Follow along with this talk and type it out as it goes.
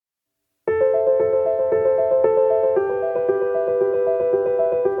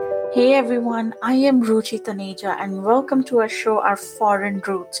Hey everyone, I am Ruchi Taneja and welcome to our show, Our Foreign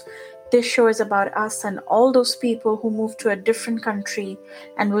Roots. This show is about us and all those people who moved to a different country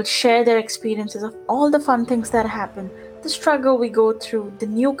and will share their experiences of all the fun things that happen, the struggle we go through, the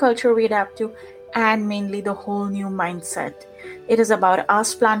new culture we adapt to, and mainly the whole new mindset. It is about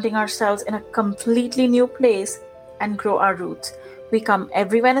us planting ourselves in a completely new place and grow our roots. We come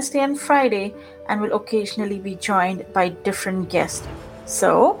every Wednesday and Friday and will occasionally be joined by different guests.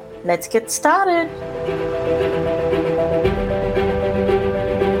 So, let's get started.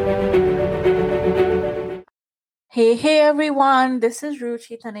 Hey everyone, this is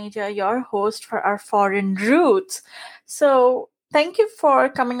Ruchi Taneja, your host for Our Foreign Roots. So, thank you for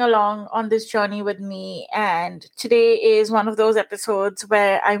coming along on this journey with me. And today is one of those episodes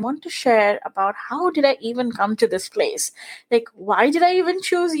where I want to share about how did I even come to this place? Like, why did I even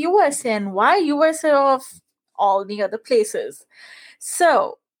choose USA and why USA of all the other places?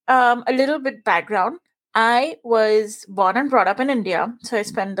 So, a little bit background. I was born and brought up in India. So I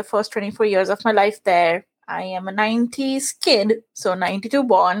spent the first 24 years of my life there. I am a 90s kid, so 92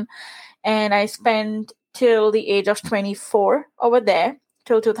 born. And I spent till the age of 24 over there,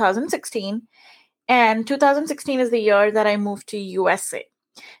 till 2016. And 2016 is the year that I moved to USA.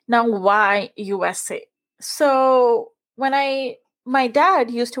 Now, why USA? So, my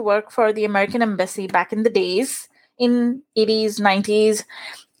dad used to work for the American Embassy back in the days, in 80s, 90s,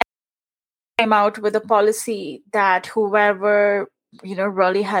 came out with a policy that whoever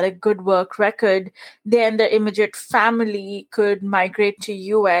really had a good work record, they and their immediate family could migrate to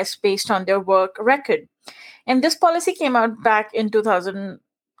US based on their work record. And this policy came out back in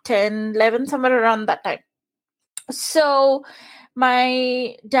 2010, 11, somewhere around that time. So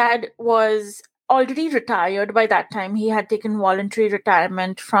my dad was already retired by that time. He had taken voluntary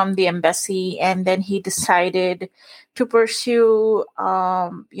retirement from the embassy, and then he decided to pursue,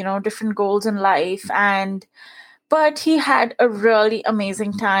 different goals in life. But he had a really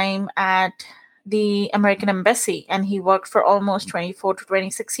amazing time at the American Embassy, and he worked for almost 24 to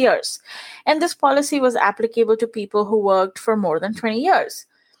 26 years. And this policy was applicable to people who worked for more than 20 years.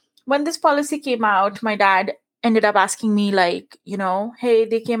 When this policy came out, my dad ended up asking me, like, hey,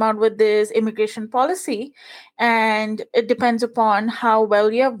 they came out with this immigration policy, and it depends upon how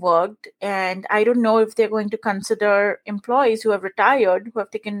well you have worked. And I don't know if they're going to consider employees who have retired, who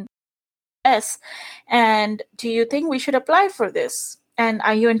have taken S. And do you think we should apply for this? And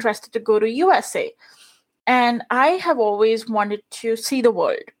are you interested to go to USA? And I have always wanted to see the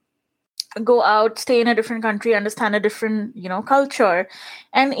world, go out, stay in a different country, understand a different, culture.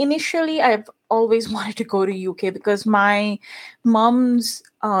 And initially, I've always wanted to go to UK because my mom's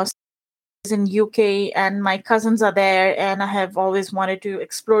is in UK and my cousins are there, and I have always wanted to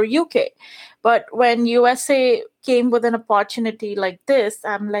explore UK. But when USA came with an opportunity like this,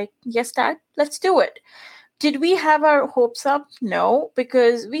 I'm like, yes, Dad, let's do it. Did we have our hopes up? No,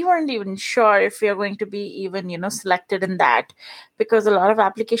 because we weren't even sure if we are going to be even, selected in that, because a lot of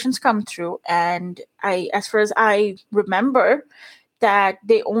applications come through. And as far as I remember, that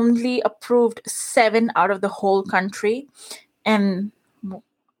they only approved 7 out of the whole country. And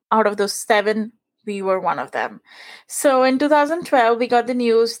out of those 7, we were one of them. So in 2012, we got the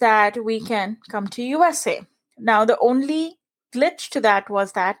news that we can come to USA. Now, the only glitch to that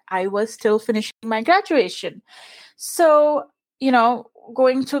was that I was still finishing my graduation. So,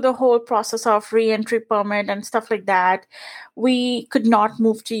 going through the whole process of re-entry permit and stuff like that, we could not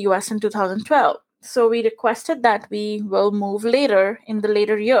move to US in 2012. So we requested that we will move later in the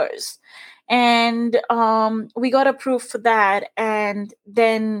later years. And we got approved for that. And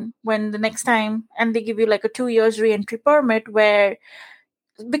then when the next time, and they give you like a 2 years re-entry permit, where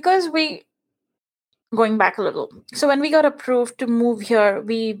because we going back a little. So when we got approved to move here,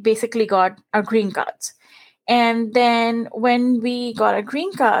 we basically got our green cards. And then when we got our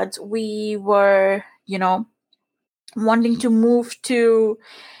green cards, we were, wanting to move to,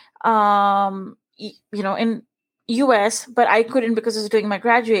 in US, but I couldn't because I was doing my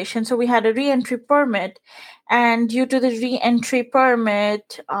graduation. So we had a re-entry permit. And due to the re-entry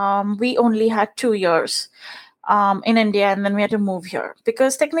permit, we only had 2 years in India, and then we had to move here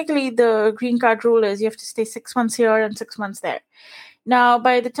because technically the green card rule is you have to stay 6 months here and 6 months there. Now,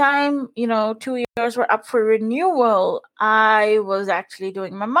 by the time 2 years were up for renewal, I was actually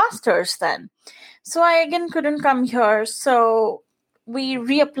doing my master's then, so I again couldn't come here. So we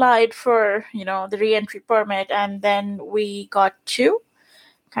reapplied for the re-entry permit, and then we got to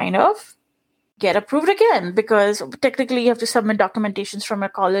kind of get approved again because technically you have to submit documentations from a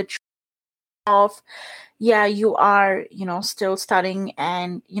college of you are still studying,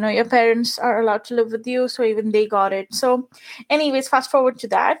 and your parents are allowed to live with you, so even they got it. So anyways, fast forward to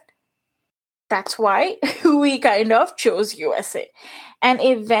that, that's why we kind of chose USA. And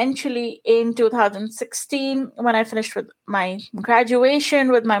eventually in 2016, when I finished with my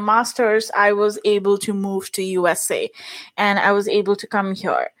graduation with my master's, I was able to move to USA and I was able to come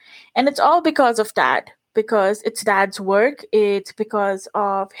here. And it's all because of that, because it's dad's work. It's because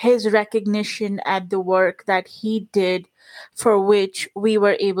of his recognition at the work that he did for which we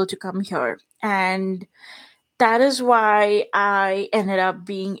were able to come here. And that is why I ended up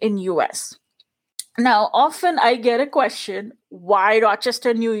being in US. Now, often I get a question, why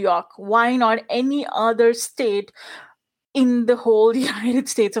Rochester, New York? Why not any other state in the whole United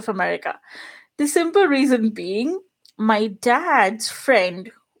States of America? The simple reason being, my dad's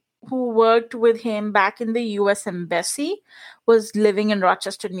friend who worked with him back in the US Embassy was living in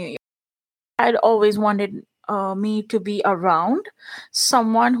Rochester, New York. I'd always wanted me to be around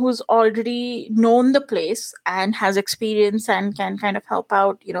someone who's already known the place and has experience and can kind of help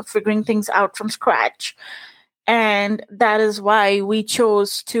out, figuring things out from scratch. And that is why we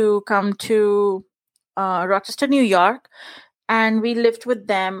chose to come to Rochester, New York. And we lived with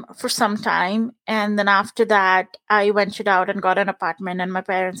them for some time. And then after that, I ventured out and got an apartment, and my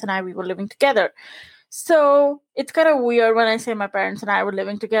parents and I, we were living together. So it's kind of weird when I say my parents and I were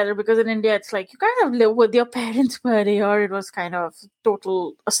living together, because in India, it's like you kind of live with your parents, but here it was kind of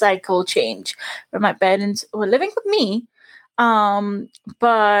a cycle change where my parents were living with me.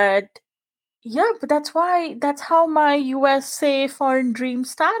 But yeah, but that's how my USA foreign dream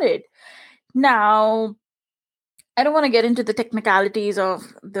started. Now, I don't want to get into the technicalities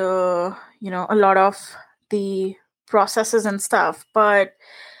of a lot of the processes and stuff, but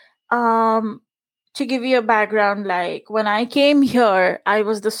um, to give you a background, like when I came here, I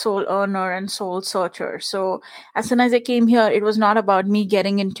was the sole earner and sole searcher. So as soon as I came here, it was not about me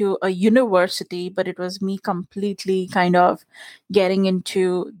getting into a university, but it was me completely kind of getting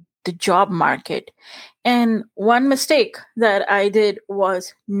into the job market. And one mistake that I did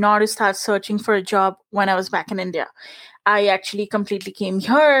was not to start searching for a job when I was back in India. I actually completely came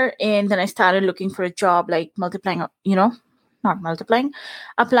here and then I started looking for a job, like not multiplying,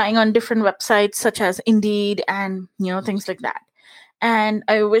 applying on different websites such as Indeed and, things like that. And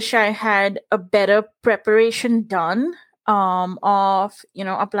I wish I had a better preparation done of,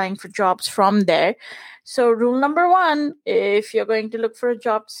 applying for jobs from there. So rule number one, if you're going to look for a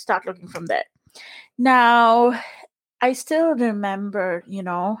job, start looking from there. Now, I still remember,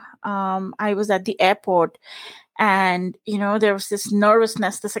 I was at the airport and, there was this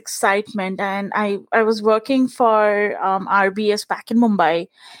nervousness, this excitement. And I was working for RBS back in Mumbai.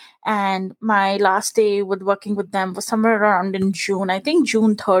 And my last day with working with them was somewhere around in June. I think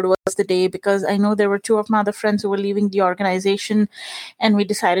June 3rd was the day, because I know there were two of my other friends who were leaving the organization and we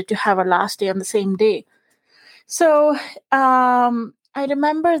decided to have our last day on the same day. So I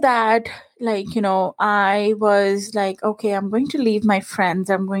remember that, I was like, okay, I'm going to leave my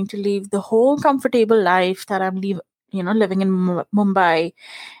friends. I'm going to leave the whole comfortable life that I'm living in Mumbai,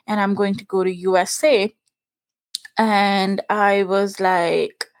 and I'm going to go to USA. And I was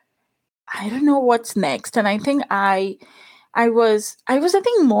like, I don't know what's next. And I think I was I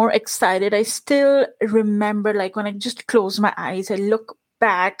think more excited. I still remember, like, when I just close my eyes, I look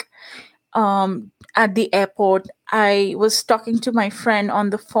back at the airport. I was talking to my friend on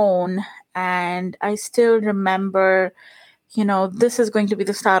the phone, and I still remember, this is going to be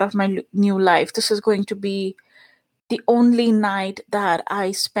the start of my new life. This is going to be the only night that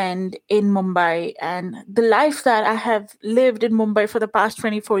I spend in Mumbai, and the life that I have lived in Mumbai for the past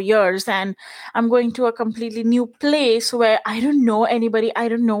 24 years. And I'm going to a completely new place where I don't know anybody. I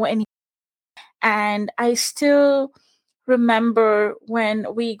don't know any. And I still remember when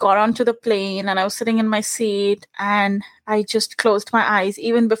we got onto the plane and I was sitting in my seat and I just closed my eyes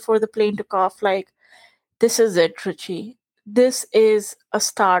even before the plane took off. Like, this is it, Richie. This is a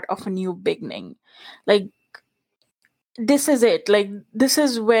start of a new beginning. Like, this is it. Like, this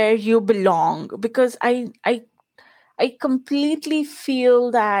is where you belong. Because I completely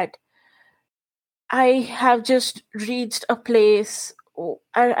feel that I have just reached a place.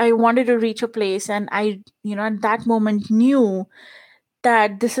 I wanted to reach a place, and I, at that moment knew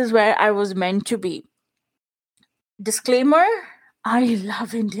that this is where I was meant to be. Disclaimer, I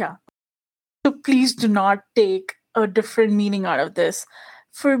love India. So please do not take a different meaning out of this.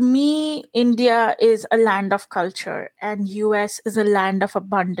 For me, India is a land of culture and US is a land of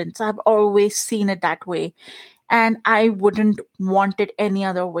abundance. I've always seen it that way. And I wouldn't want it any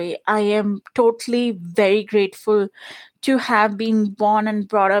other way. I am totally very grateful to have been born and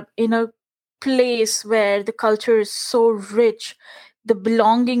brought up in a place where the culture is so rich, the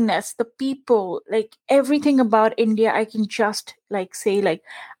belongingness, the people, like everything about India, I can just like say, like,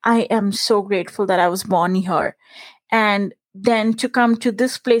 I am so grateful that I was born here. And then to come to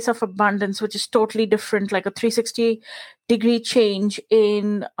this place of abundance, which is totally different, like a 360-degree change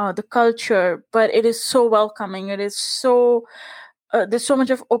in the culture, but it is so welcoming. It is so, there's so much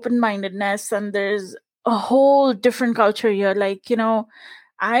of open-mindedness, and there's a whole different culture here. Like,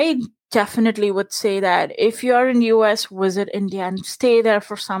 I definitely would say that if you're in US, visit India and stay there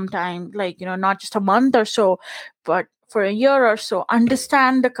for some time, like, not just a month or so, but for a year or so,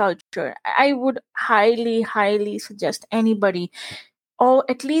 understand the culture. I would highly, highly suggest anybody, or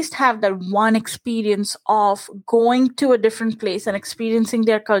at least have that one experience of going to a different place and experiencing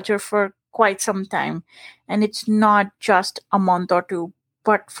their culture for quite some time. And it's not just a month or two,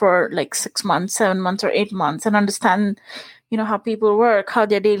 but for like 6 months, 7 months, or 8 months, and understand, how people work, how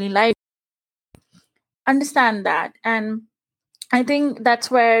their daily life, understand that. And I think that's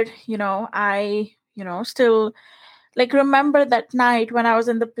where, I, still like remember that night when I was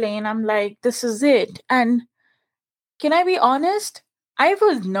in the plane, I'm like, this is it. And can I be honest? I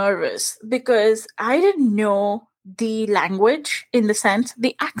was nervous because I didn't know the language, in the sense,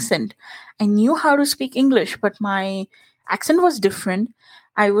 the accent. I knew how to speak English, but my accent was different.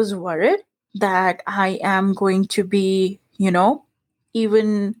 I was worried that I am going to be,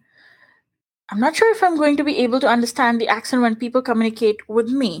 even, I'm not sure if I'm going to be able to understand the accent when people communicate with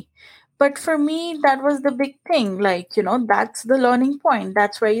me. But for me, that was the big thing. Like, that's the learning point.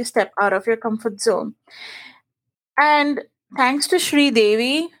 That's where you step out of your comfort zone. And thanks to Sri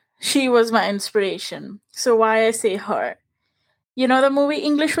Devi, she was my inspiration. So why I say her? The movie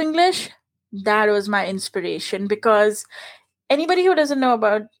English Winglish? That was my inspiration, because anybody who doesn't know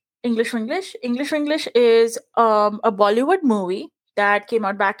about English Winglish is a Bollywood movie that came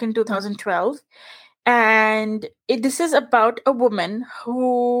out back in 2012. And this is about a woman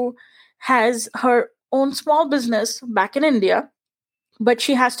who has her own small business back in India, but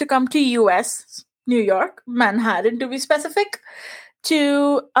she has to come to US, New York, Manhattan to be specific,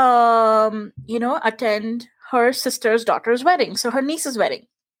 to attend her sister's daughter's wedding, so her niece's wedding.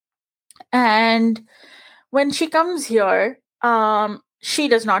 And when she comes here, she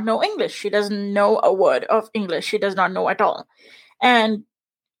does not know English. She doesn't know a word of English. She does not know at all. And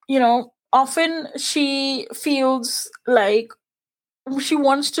often she feels like she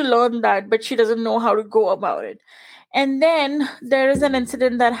wants to learn that, but she doesn't know how to go about it. And then there is an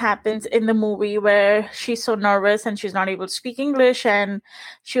incident that happens in the movie where she's so nervous and she's not able to speak English, and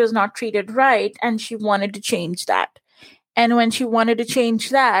she was not treated right, and she wanted to change that. And when she wanted to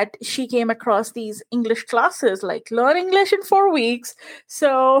change that, she came across these English classes, like learn English in 4 weeks.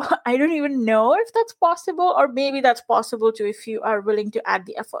 So I don't even know if that's possible, or maybe that's possible too if you are willing to add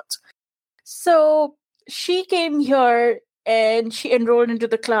the efforts. So she came here and she enrolled into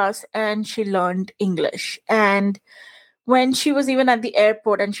the class and she learned English. And when she was even at the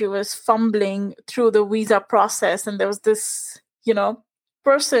airport and she was fumbling through the visa process, and there was this,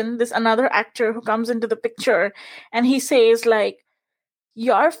 person, this another actor who comes into the picture, and he says, like,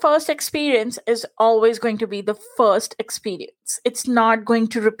 your first experience is always going to be the first experience. It's not going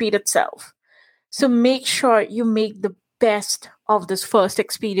to repeat itself. So make sure you make the best of this first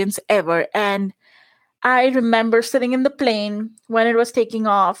experience ever. And I remember sitting in the plane when it was taking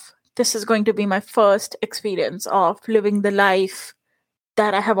off. This is going to be my first experience of living the life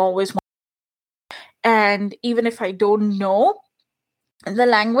that I have always wanted. And even if I don't know the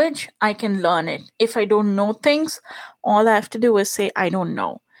language, I can learn it. If I don't know things, all I have to do is say, I don't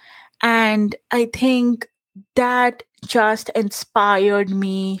know. And I think that just inspired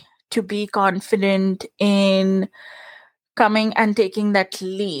me to be confident in coming and taking that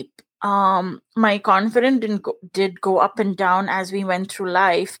leap. My confidence did go up and down as we went through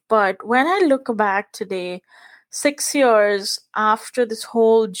life. But when I look back today, 6 years after this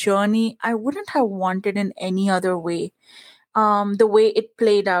whole journey, I wouldn't have wanted in any other way. The way it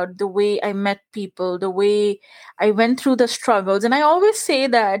played out, the way I met people, the way I went through the struggles. And I always say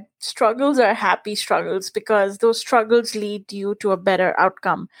that struggles are happy struggles, because those struggles lead you to a better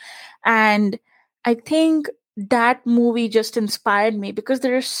outcome. And I think that movie just inspired me, because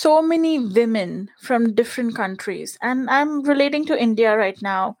there are so many women from different countries, and I'm relating to India right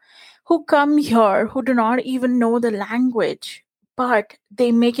now, who come here who do not even know the language, but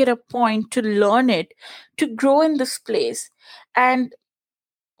they make it a point to learn it, to grow in this place. And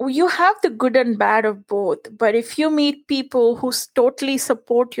you have the good and bad of both, but if you meet people who totally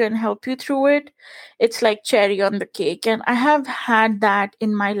support you and help you through it, it's like cherry on the cake. And I have had that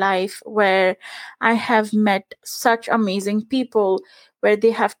in my life, where I have met such amazing people, where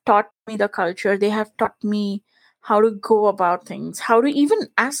they have taught me the culture, they have taught me how to go about things, how to even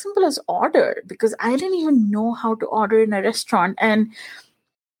as simple as order, because I didn't even know how to order in a restaurant. And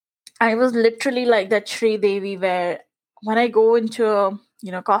I was literally like that Shri Devi, where when I go into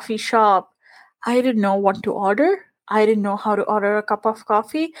a coffee shop, I didn't know what to order. I didn't know how to order a cup of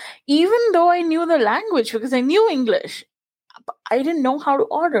coffee, even though I knew the language because I knew English. I didn't know how to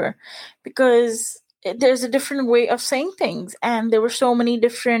order because there's a different way of saying things, and there were so many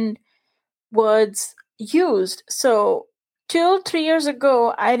different words used. So till 3 years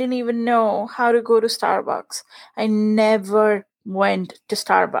ago, I didn't even know how to go to Starbucks. I never went to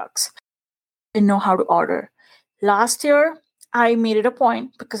Starbucks. Didn't know how to order. Last year, I made it a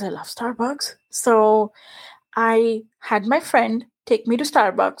point because I love Starbucks. So I had my friend take me to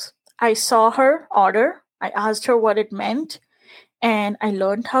Starbucks. I saw her order. I asked her what it meant, and I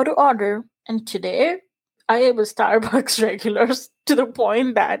learned how to order. And today, I am a Starbucks regular to the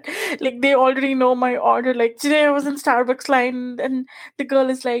point that like they already know my order. Like today, I was in Starbucks line, and the girl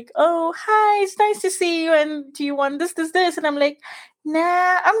is like, "Oh, hi, it's nice to see you. And do you want this?" And I'm like,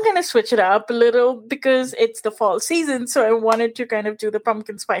 "Nah, I'm gonna switch it up a little because it's the fall season, so I wanted to kind of do the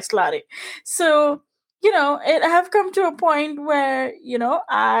pumpkin spice latte." So it have come to a point where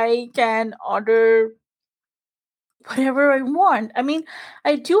I can order whatever I want. I mean,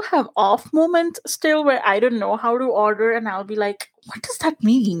 I do have off moments still where I don't know how to order, and I'll be like, what does that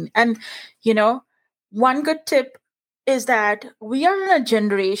mean? And, you know, one good tip is that we are in a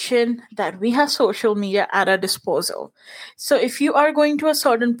generation that we have social media at our disposal. So if you are going to a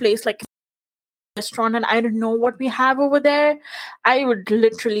certain place like restaurant and I don't know what we have over there, I would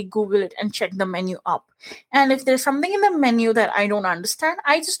literally Google it and check the menu up. And if there's something in the menu that I don't understand,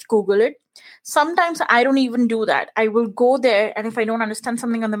 I just Google it. Sometimes I don't even do that. I will go there, and if I don't understand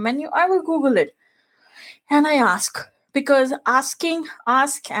something on the menu, I will Google it and I ask. Because ask,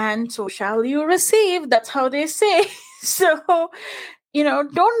 and so shall you receive. That's how they say. So,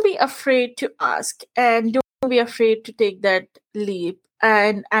 don't be afraid to ask, and don't be afraid to take that leap.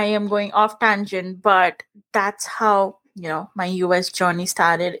 And I am going off tangent, but that's how my US journey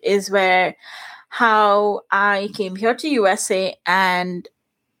started, is where how I came here to USA. And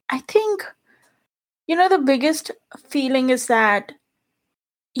I think the biggest feeling is that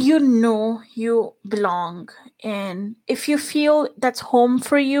you belong, and if you feel that's home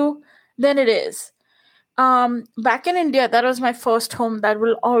for you, then it is. Back in India, that was my first home. That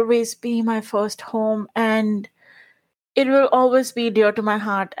will always be my first home, and it will always be dear to my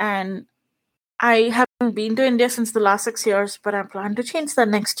heart. And I haven't been to India since the last 6 years, but I plan to change that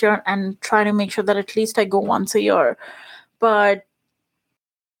next year and try to make sure that at least I go once a year. But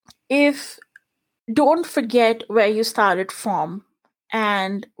if don't forget where you started from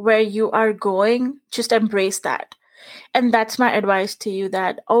and where you are going, just embrace that. And that's my advice to you,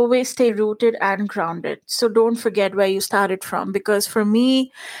 that always stay rooted and grounded. So don't forget where you started from, because for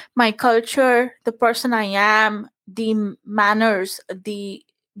me, my culture, the person I am, the manners, the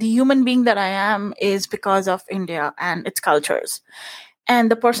human being that I am is because of India and its cultures.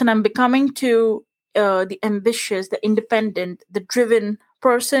 And the person I'm becoming to, the ambitious, the independent, the driven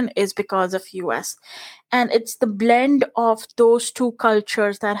person, is because of US. And it's the blend of those two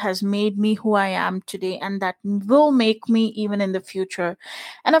cultures that has made me who I am today, and that will make me even in the future.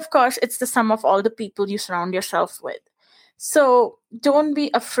 And of course, it's the sum of all the people you surround yourself with. So don't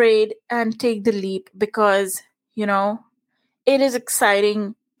be afraid and take the leap, because it is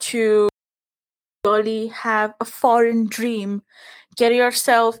exciting to really have a foreign dream, get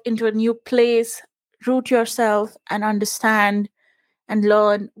yourself into a new place, root yourself, and understand and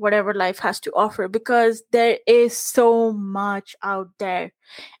learn whatever life has to offer, because there is so much out there.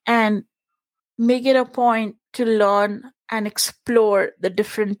 And make it a point to learn and explore the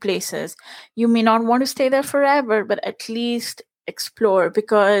different places. You may not want to stay there forever, but at least explore,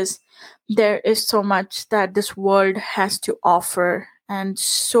 because there is so much that this world has to offer, and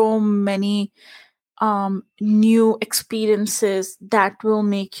so many new experiences that will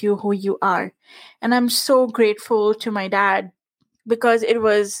make you who you are. And I'm so grateful to my dad, because it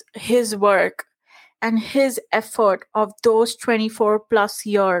was his work and his effort of those 24 plus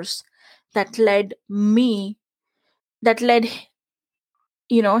years that led me, that led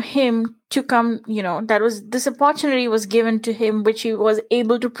him to come, that was, this opportunity was given to him, which he was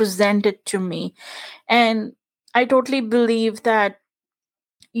able to present it to me. And I totally believe that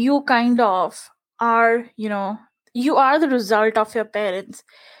you kind of are, you are the result of your parents,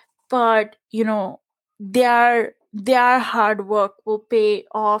 but their hard work will pay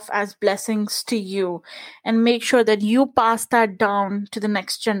off as blessings to you. And make sure that you pass that down to the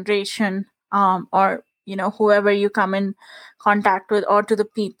next generation, or whoever you come in contact with, or to the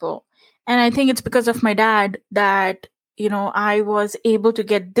people. And I think it's because of my dad that, I was able to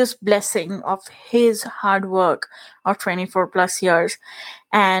get this blessing of his hard work of 24 plus years.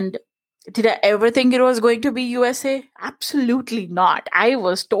 And did I ever think it was going to be USA? Absolutely not. I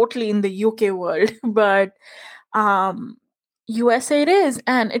was totally in the UK world, but USA it is,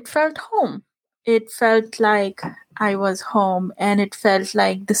 and it felt home. It felt like I was home, and it felt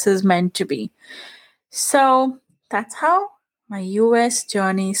like this is meant to be. So that's how my US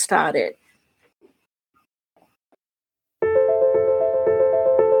journey started.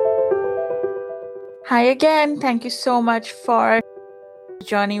 Hi again. Thank you so much for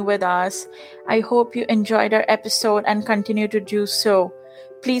journey with us. I hope you enjoyed our episode and continue to do so.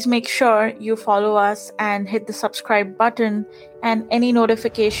 Please make sure you follow us and hit the subscribe button, and any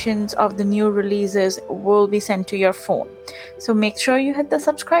notifications of the new releases will be sent to your phone. So make sure you hit the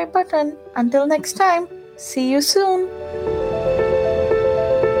subscribe button. Until next time, see you soon.